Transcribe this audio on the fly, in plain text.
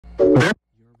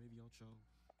WavyOcho.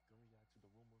 Gonna react to the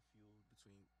rumor feud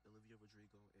between Olivia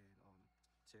Rodrigo and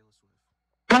Taylor Swift.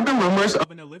 There have been rumors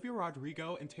of an Olivia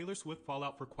Rodrigo and Taylor Swift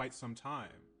fallout for quite some time.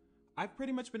 I've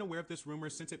pretty much been aware of this rumor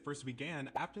since it first began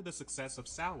after the success of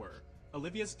Sour,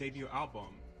 Olivia's debut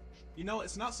album. You know,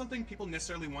 it's not something people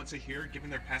necessarily want to hear given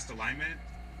their past alignment,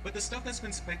 but the stuff that's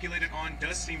been speculated on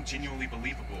does seem genuinely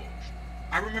believable.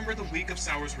 I remember the week of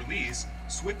Sour's release,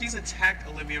 Swifties attacked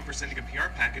Olivia for sending a PR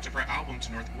package of her album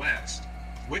to Northwest,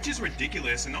 which is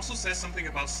ridiculous and also says something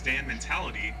about stan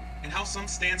mentality and how some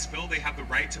stans feel they have the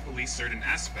right to police certain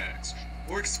aspects,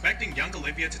 or expecting young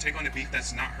Olivia to take on a beef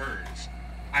that's not hers.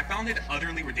 I found it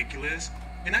utterly ridiculous,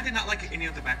 and I did not like any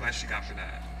of the backlash she got for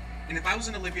that. And if I was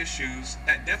in Olivia's shoes,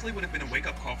 that definitely would have been a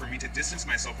wake-up call for me to distance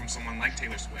myself from someone like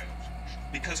Taylor Swift,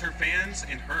 because her fans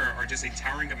and her are just a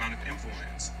towering amount of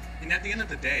influence. And at the end of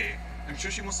the day, I'm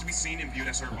sure she wants to be seen and viewed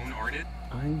as her own artist.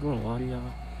 I ain't gonna lie to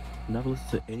y'all. Never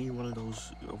listened to any one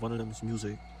of them's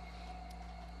music,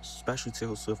 especially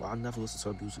Taylor Swift. I never listened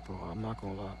to her music, bro. I'm not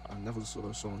gonna lie. I never listened to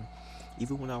her song.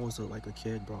 Even when I was a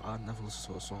kid, bro, I never listened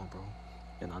to her song, bro.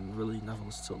 And I really never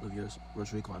listened to Olivia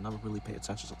Rodrigo. I never really paid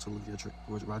attention to Olivia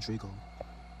Rodrigo.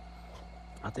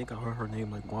 I think I heard her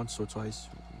name like once or twice.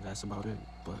 That's about it.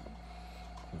 But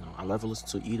I never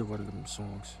listened to either one of them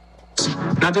songs.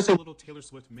 Not just a little Taylor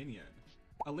Swift minion.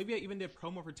 Olivia even did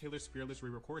promo for Taylor's Fearless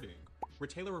re-recording, where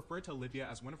Taylor referred to Olivia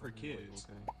as one of her kids,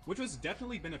 which was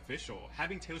definitely beneficial,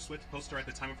 having Taylor Swift post her at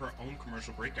the time of her own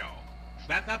commercial breakout.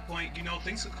 But at that point,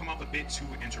 things could come off a bit too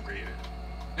integrated.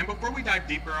 And before we dive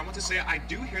deeper, I want to say I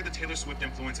do hear the Taylor Swift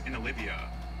influence in Olivia,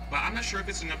 but I'm not sure if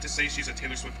it's enough to say she's a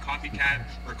Taylor Swift copycat,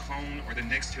 or clone, or the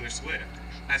next Taylor Swift,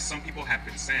 as some people have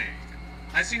been saying.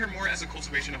 I see her more as a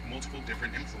cultivation of multiple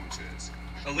different influences.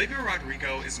 Olivia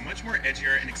Rodrigo is much more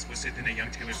edgier and explicit than a young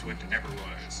Taylor Swift ever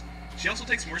was. She also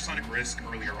takes more sonic risk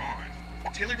earlier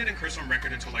on. Taylor didn't curse on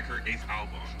record until like her 8th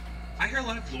album. I hear a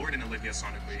lot of Lorde in Olivia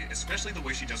sonically, especially the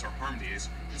way she does her harmonies,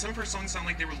 and some of her songs sound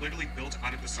like they were literally built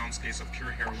out of the soundscapes of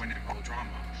pure heroin and melodrama.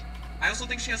 I also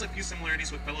think she has a few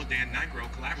similarities with fellow Dan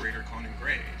Nigro collaborator Conan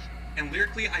Gray, and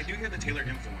lyrically I do hear the Taylor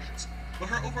influence, but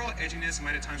her overall edginess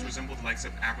might at times resemble the likes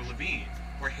of Avril Lavigne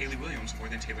or Hayley Williams more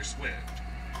than Taylor Swift.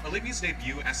 Olivia's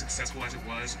debut, as successful as it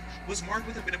was marked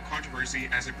with a bit of controversy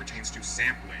as it pertains to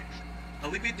sampling.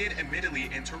 Olivia did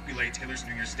admittedly interpolate Taylor's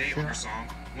New Year's Day on her song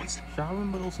once. I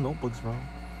remember those notebooks, bro.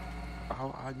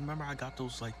 I remember I got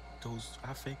those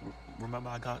remember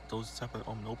I got those type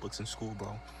of notebooks in school,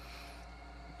 bro.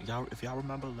 If y'all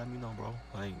remember, let me know, bro.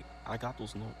 Like, I got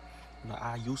those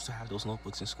I used to have those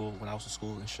notebooks in school when I was in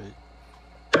school and shit.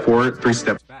 3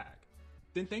 steps back.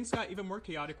 Then things got even more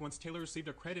chaotic once Taylor received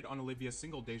a credit on Olivia's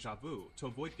single Deja Vu to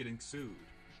avoid getting sued.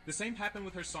 The same happened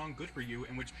with her song Good For You,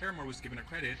 in which Paramore was given a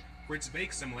credit for its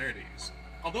vague similarities.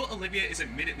 Although Olivia is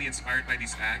admittedly inspired by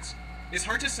these acts, it's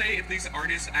hard to say if these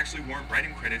artists actually weren't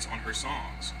writing credits on her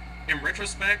songs. In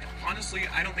retrospect, honestly,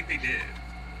 I don't think they did.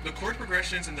 The chord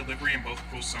progressions and delivery in both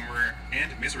Cruel Summer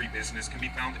and Misery Business can be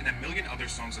found in a million other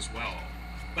songs as well.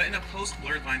 But in a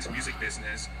post-Blurred Lines music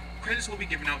business, credits will be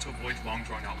given out to avoid long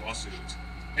drawn-out lawsuits.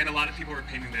 And a lot of people are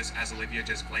painting this as Olivia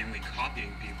just blatantly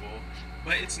copying people,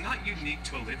 but it's not unique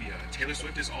to Olivia. Taylor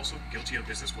Swift is also guilty of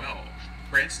this as well.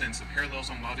 For instance, the parallels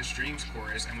on Wildest Dreams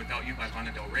chorus and Without You by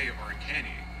Lana Del Rey are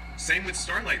uncanny. Same with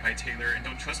Starlight by Taylor and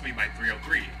Don't Trust Me by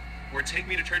 303, or Take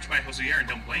Me to Church by Hozier and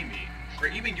Don't Blame Me, or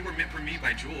even You Were Meant For Me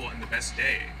by Jewel and The Best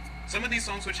Day. Some of these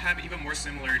songs which have even more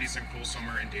similarities than Cruel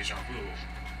Summer and Deja Vu.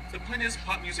 The point is,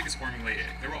 pop music is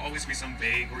formulaic. There will always be some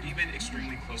vague or even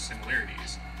extremely close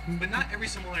similarities. But not every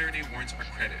similarity warrants our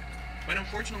credit. But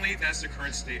unfortunately, that's the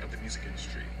current state of the music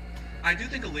industry. I do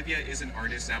think Olivia is an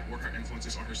artist that wore her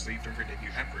influences on her sleeve during her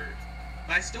debut effort,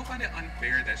 but I still find it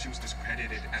unfair that she was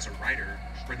discredited as a writer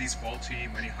for these faulty,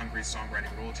 money-hungry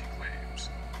songwriting royalty claims.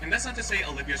 And that's not to say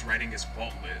Olivia's writing is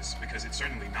faultless, because it's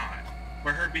certainly not.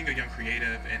 But her being a young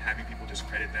creative and having people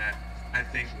discredit that, I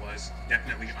think was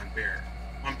definitely unfair.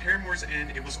 On Paramore's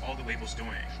end, it was all the label's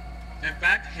doing. In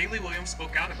fact, Hayley Williams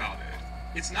spoke out about it.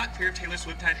 It's not clear if Taylor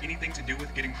Swift had anything to do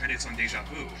with getting credits on Deja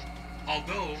Vu,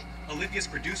 although Olivia's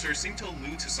producer seemed to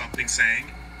allude to something,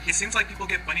 saying, "It seems like people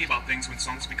get funny about things when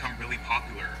songs become really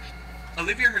popular."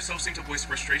 Olivia herself seemed to voice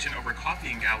frustration over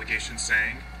copying allegations,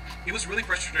 saying, "It was really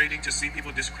frustrating to see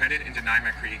people discredit and deny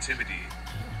my creativity."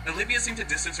 Olivia seemed to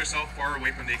distance herself far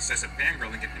away from the excessive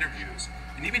fangirling in interviews,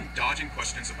 and even dodging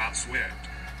questions about Swift.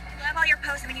 Love all your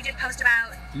posts. I mean, you did post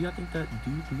about. Do y'all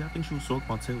think she was talking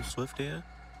about Taylor Swift there?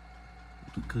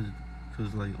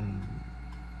 Cause like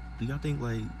do y'all think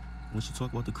like when she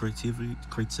talked about the creativity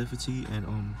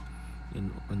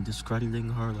and discrediting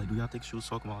her, like do y'all think she was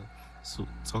talking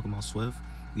about Swift?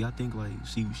 do y'all think like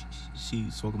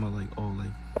she's talking about like, oh,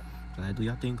 like do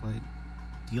y'all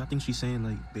think she's saying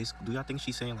like basically, do y'all think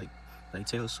she's saying like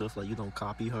Taylor Swift, like, you don't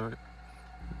copy her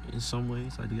in some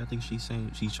ways? Like, do y'all think she's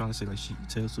trying to say like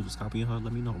Taylor Swift is copying her?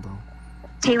 Let me know, bro.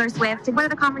 Taylor Swift. What are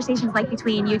the conversations like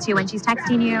between you two when she's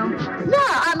texting you? Yeah,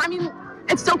 I mean,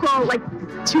 it's so cool, like,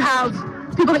 to have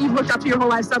people that you've looked up to your whole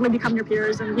life suddenly become your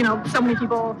peers, and, you know, so many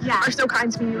people are so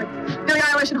kind to me, like, Billie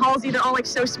Eilish and Halsey, they're all, like,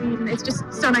 so sweet, and it's just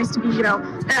so nice to be, you know,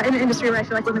 in an industry where I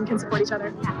feel like women can support each other.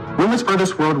 Rumors further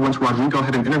swirled once Rodrigo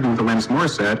had an interview with Alanis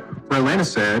Morissette, where Alanis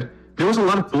said, there was a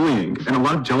lot of bullying, and a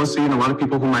lot of jealousy, and a lot of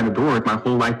people whom I'd adored my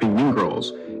whole life being mean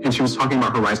girls, and she was talking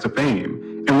about her rise to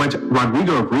fame, and what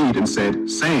Rodrigo agreed and said,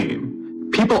 same.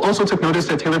 People also took notice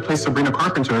that Taylor placed Sabrina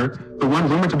Carpenter, the one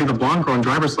rumored to be the blonde girl in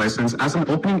Driver's License, as an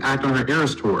opening act on her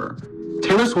Eras tour.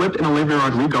 Taylor Swift and Olivia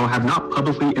Rodrigo have not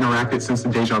publicly interacted since the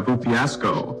Deja Vu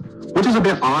fiasco, which is a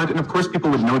bit odd, and of course people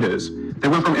would notice. They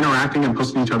went from interacting and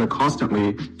posting each other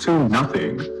constantly to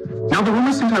nothing. Now the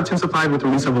rumors seem to have intensified with the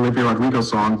release of Olivia Rodrigo's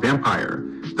song, Vampire.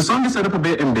 The song is set up a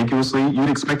bit ambiguously. You'd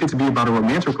expect it to be about a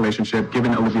romantic relationship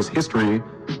given Olivia's history,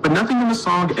 but nothing in the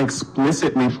song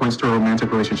explicitly points to a romantic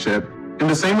relationship, in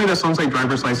the same way that songs like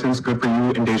Driver's License, Good For You,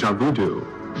 and Deja Vu do.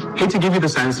 Hate to give you the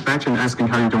satisfaction asking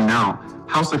how you're doing now.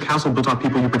 How's the castle built off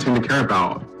people you pretend to care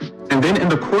about? And then in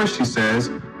the chorus she says,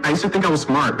 I used to think I was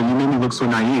smart, but you made me look so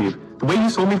naive. The way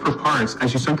you sold me for parts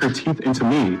as you sunk your teeth into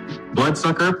me.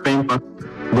 Bloodsucker, fame fuck,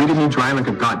 bleeding me dry like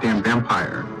a goddamn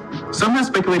vampire. Some have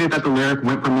speculated that the lyric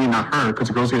went for me and not her, because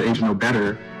girls your age and know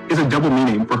better, is a double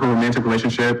meaning for her romantic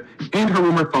relationship and her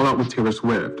rumored fallout with Taylor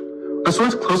Swift. A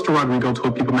source close to Rodrigo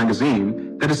told People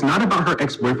magazine that it's not about her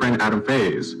ex-boyfriend Adam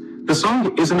Faze. The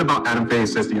song isn't about Adam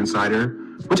Faze, says the insider,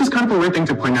 which is kind of a weird thing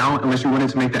to point out unless you wanted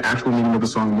to make the actual meaning of the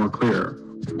song more clear.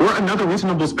 Or another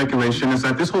reasonable speculation is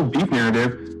that this whole beef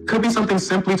narrative could be something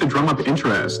simply to drum up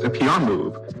interest, a PR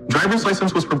move. Driver's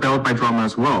License was propelled by drama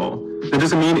as well. That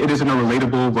doesn't mean it isn't a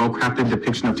relatable, well-crafted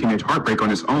depiction of teenage heartbreak on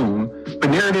its own,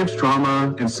 but narratives,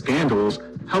 drama, and scandals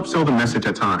help sell the message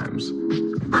at times.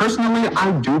 Personally,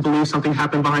 I do believe something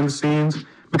happened behind the scenes,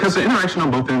 because the interaction on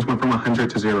both ends went from 100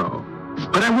 to 0.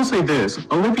 But I will say this,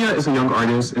 Olivia is a young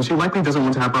artist, and she likely doesn't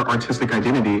want to have her artistic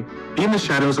identity be in the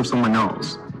shadows of someone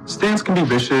else. Stans can be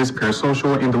vicious,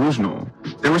 parasocial, and delusional.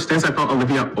 There were stans that felt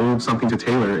Olivia owed something to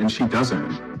Taylor, and she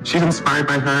doesn't. She's inspired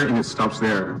by her, and it stops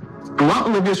there. And while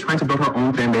Olivia is trying to build her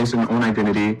own fan base and own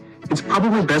identity, it's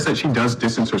probably best that she does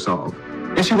distance herself.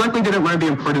 And she likely didn't learn the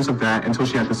importance of that until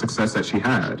she had the success that she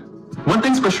had. One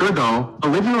thing's for sure though,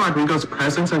 Olivia Rodrigo's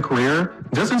presence and career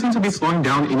doesn't seem to be slowing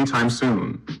down anytime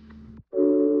soon.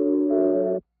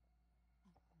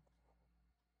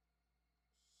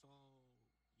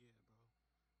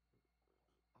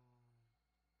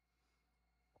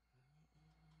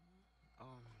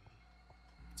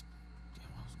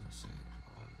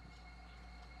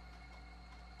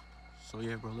 So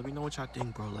yeah, bro, let me know what y'all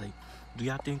think, bro. Like, do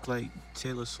y'all think like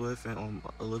Taylor Swift and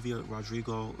Olivia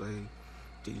Rodrigo, like,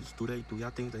 do y'all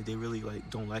think that they really like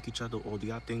don't like each other, or do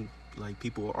y'all think like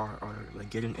people are like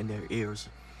getting in their ears,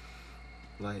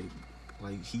 like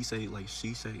he say, like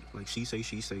she say, like she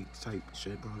say type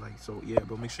shit, bro? Like, so yeah,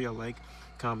 bro, make sure y'all like,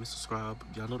 comment, subscribe.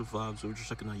 Y'all know the vibes. We're just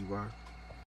checking how you are.